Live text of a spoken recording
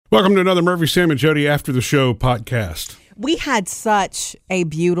Welcome to another Murphy, Sam, and Jody After the Show podcast. We had such a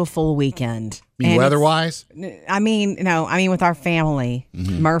beautiful weekend. Weather-wise? I mean with our family,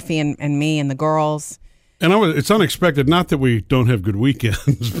 Murphy and me and the girls. And it's unexpected, not that we don't have good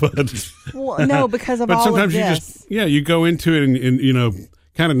weekends, but... Well, no, because of but all sometimes of you this. you go into it and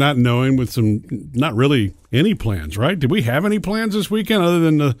kind of not knowing with not really any plans, right? Did we have any plans this weekend other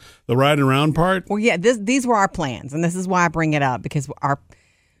than the riding around part? Well, yeah, these were our plans, and this is why I bring it up, because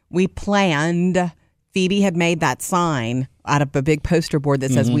we planned. Phoebe had made that sign out of a big poster board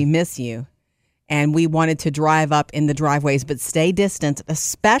that says, "We miss you." And we wanted to drive up in the driveways, but stay distant,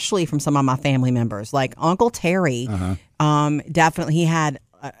 especially from some of my family members. Like Uncle Terry, definitely, he had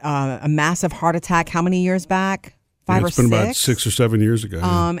a massive heart attack how many years back? 5 or 6? It's been about 6 or 7 years ago.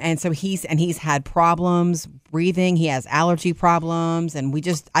 And so he's had problems breathing. He has allergy problems, and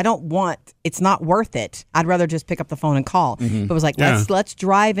it's not worth it. I'd rather just pick up the phone and call. But it was like, let's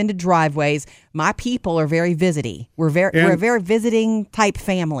drive into driveways. My people are very visity. We're a very visiting type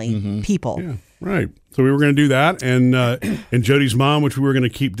family people. Yeah, right. So we were going to do that, and Jody's mom, which we were going to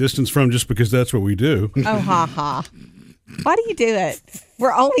keep distance from just because that's what we do. Oh, ha ha. Why do you do it?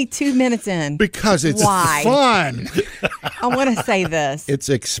 We're only 2 minutes in. Because it's fun. I want to say this. It's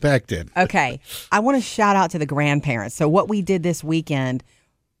expected. Okay. I want to shout out to the grandparents. So what we did this weekend,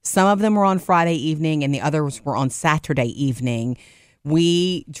 some of them were on Friday evening and the others were on Saturday evening.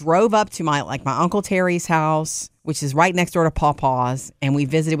 We drove up to my Uncle Terry's house, which is right next door to Pawpaw's, and we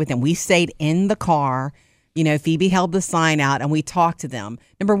visited with them. We stayed in the car. You know, Phoebe held the sign out and we talked to them.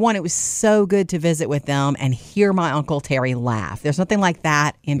 Number one, it was so good to visit with them and hear my Uncle Terry laugh. There's nothing like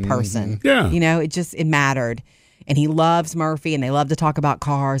that in person. Yeah. You know, it mattered. And he loves Murphy and they love to talk about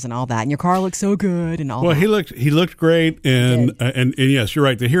cars and all that. And your car looks so good and all that. Well, he looked great. And yes, you're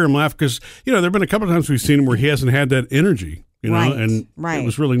right. To hear him laugh, because, there have been a couple of times we've seen him where he hasn't had that energy, right, and it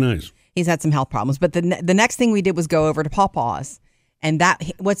was really nice. He's had some health problems. But the next thing we did was go over to Pawpaw's. And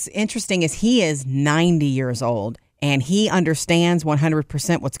what's interesting is he is 90 years old and he understands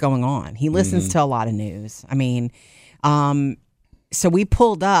 100% what's going on. He listens to a lot of news. I mean, so we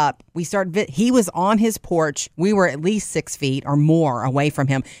pulled up. He was on his porch. We were at least 6 feet or more away from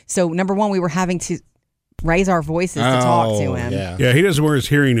him. So number one, we were having to raise our voices to talk to him. Yeah, he doesn't wear his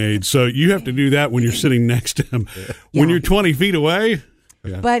hearing aids, so you have to do that when you're sitting next to him. When you're 20 feet away.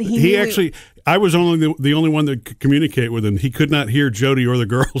 Yeah. But I was only the only one that could communicate with him. He could not hear Jody or the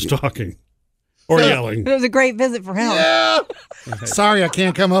girls talking or yelling. It was a great visit for him. Yeah. Sorry, I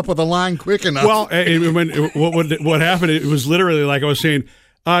can't come up with a line quick enough. Well, what happened? It was literally like I was saying.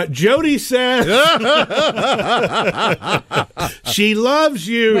 Jody says she loves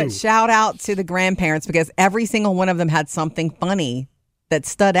you. But shout out to the grandparents, because every single one of them had something funny that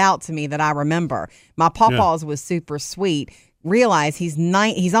stood out to me that I remember. My Pawpaw's was super sweet. Realize he's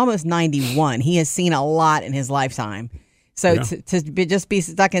almost 91. He has seen a lot in his lifetime. So to just be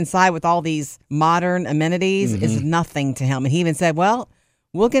stuck inside with all these modern amenities is nothing to him. And he even said, well,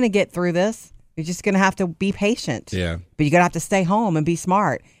 we're going to get through this. You're just going to have to be patient. Yeah. But you're going to have to stay home and be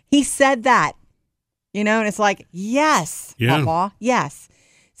smart. He said that, and it's like, yes, Pawpaw, yes.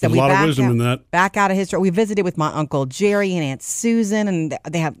 So a lot of wisdom in that. Back out of history. We visited with my Uncle Jerry and Aunt Susan, and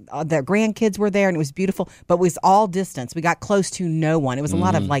they have their grandkids were there, and it was beautiful. But it was all distance. We got close to no one. It was a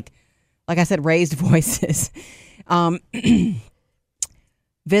lot of like I said, raised voices.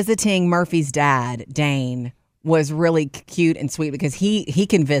 Visiting Murphy's dad, Dane, was really cute and sweet because he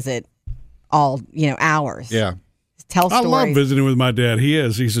can visit all hours. Yeah, tell stories. I love visiting with my dad.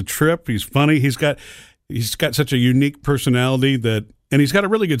 He's a trip. He's funny. He's got such a unique personality and he's got a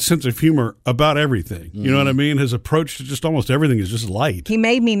really good sense of humor about everything. You know what I mean? His approach to just almost everything is just light. He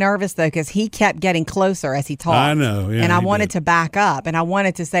made me nervous, though, because he kept getting closer as he talked. I know. Yeah, and I wanted to back up, and I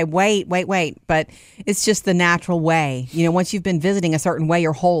wanted to say, wait. But it's just the natural way. Once you've been visiting a certain way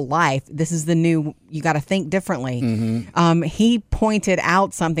your whole life, this is the new, you got to think differently. He pointed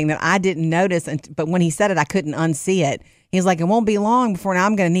out something that I didn't notice, but when he said it, I couldn't unsee it. He's like, it won't be long before now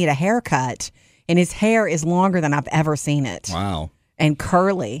I'm going to need a haircut. And his hair is longer than I've ever seen it. Wow. And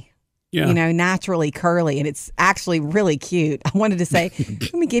curly, naturally curly. And it's actually really cute. I wanted to say,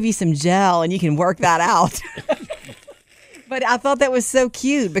 let me give you some gel and you can work that out. But I thought that was so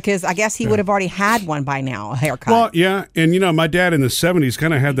cute because I guess he would have already had one by now, a haircut. Well, yeah. And, my dad in the 70s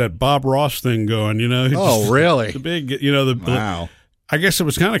kind of had that Bob Ross thing going, Oh, really? The big, wow. I guess it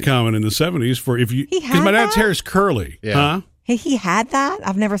was kind of common in the 70s because my dad's hair is curly. Yeah. Huh? He had that?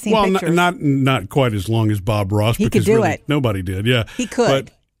 I've never seen pictures. Well, not quite as long as Bob Ross. He could do it. Nobody did, yeah. He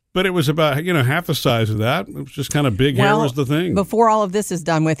could. But it was about, half the size of that. It was just kind of big hair was the thing. Before all of this is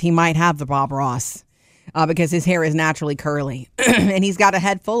done with, he might have the Bob Ross. because his hair is naturally curly and he's got a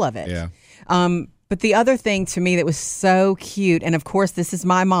head full of it. Yeah. But the other thing to me that was so cute, and of course this is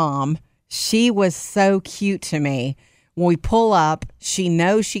my mom, she was so cute to me. When we pull up, she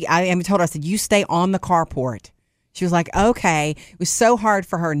knows I told her, I said, you stay on the carport. She was like, okay. It was so hard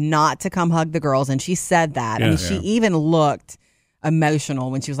for her not to come hug the girls, and she said that. Yeah. And she even looked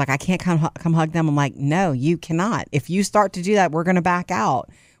emotional when she was like, I can't come hug them. I'm like, no, you cannot. If you start to do that, we're going to back out.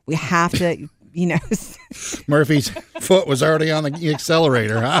 We have to, Murphy's foot was already on the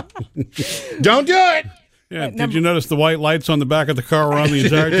accelerator, huh? Don't do it. Yeah. Did you notice the white lights on the back of the car were on the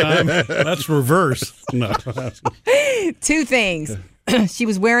entire time? That's reverse. No. 2 things. She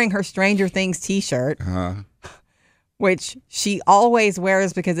was wearing her Stranger Things t-shirt. Which she always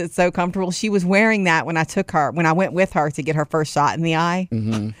wears because it's so comfortable. She was wearing that when I went with her to get her first shot in the eye.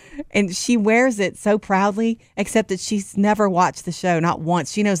 Mm-hmm. And she wears it so proudly, except that she's never watched the show, not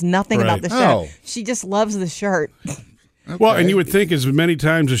once. She knows nothing about the show. She just loves the shirt. Okay. Well, and you would think as many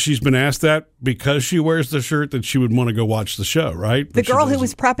times as she's been asked that, because she wears the shirt, that she would want to go watch the show, right? The girl who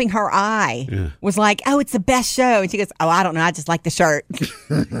was prepping her eye was like, oh, it's the best show. And she goes, oh, I don't know. I just like the shirt.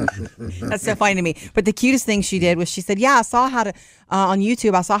 That's so funny to me. But the cutest thing she did was she said, yeah, I saw how to, on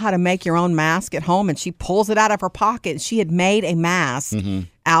YouTube, I saw how to make your own mask at home. And she pulls it out of her pocket. She had made a mask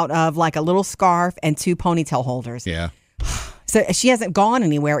out of like a little scarf and 2 ponytail holders. Yeah. So she hasn't gone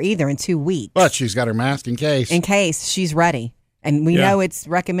anywhere either in 2 weeks. But she's got her mask in case. In case she's ready. And we know it's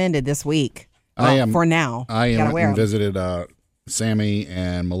recommended this week. For now. I went and visited Sammy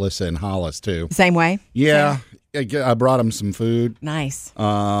and Melissa in Hollis, too. Same way? Yeah. I brought them some food. Nice.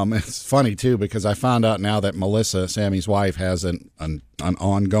 It's funny, too, because I found out now that Melissa, Sammy's wife, has an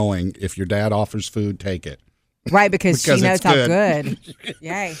ongoing, if your dad offers food, take it. Right, because she knows how good.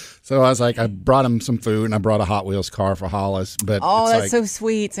 Yay. So I was like, I brought him some food, and I brought a Hot Wheels car for Hollis. But that's so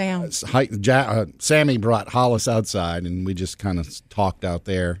sweet, Sam. Sammy brought Hollis outside, and we just kind of talked out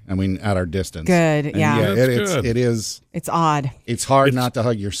there. I mean, at our distance. Good, and yeah. It is. It's odd. It's hard not to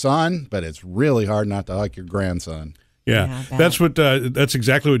hug your son, but it's really hard not to hug your grandson. Yeah, that's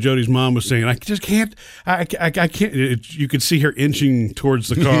exactly what Jody's mom was saying. I just can't. I can't. You could see her inching towards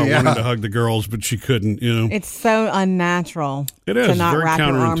the car, wanting to hug the girls, but she couldn't. It's so unnatural. It is to not very wrap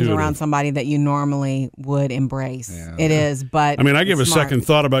your arms counterintuitive. around somebody that you normally would embrace. Yeah. It is, but I mean, I give a smart. second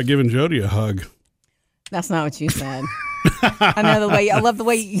thought about giving Jody a hug. That's not what you said. I love the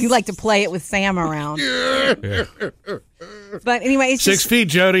way you like to play it with Sam around. Yeah. But anyway, it's 6 feet,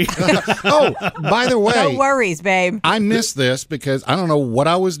 Jody. Oh, by the way, no worries, babe. I missed this because I don't know what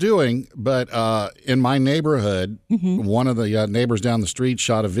I was doing, but in my neighborhood, one of the neighbors down the street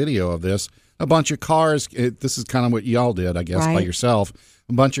shot a video of this. A bunch of cars, this is kind of what y'all did, I guess, by yourself.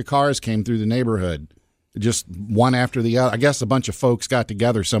 A bunch of cars came through the neighborhood, just one after the other. I guess a bunch of folks got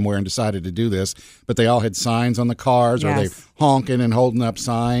together somewhere and decided to do this, but they all had signs on the cars, or they honking and holding up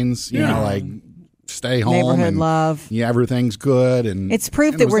signs, you know, like stay home. Neighborhood and, love. Yeah, everything's good. And it's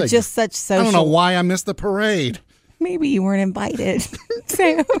proof that we're just such social. I don't know why I missed the parade. Maybe you weren't invited,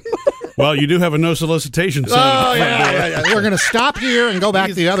 Sam. Well, you do have a no solicitation sign. Oh, yeah. We're going to stop here and go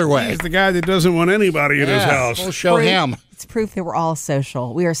back the other way. He's the guy that doesn't want anybody in his house. We'll show him. It's proof that we're all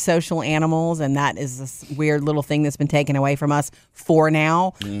social. We are social animals, and that is this weird little thing that's been taken away from us for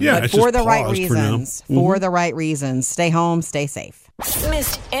now. Yeah, but for the right reasons. For the right reasons. Stay home, stay safe.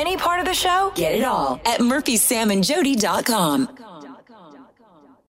 Missed any part of the show? Get it all at murphysamandjody.com.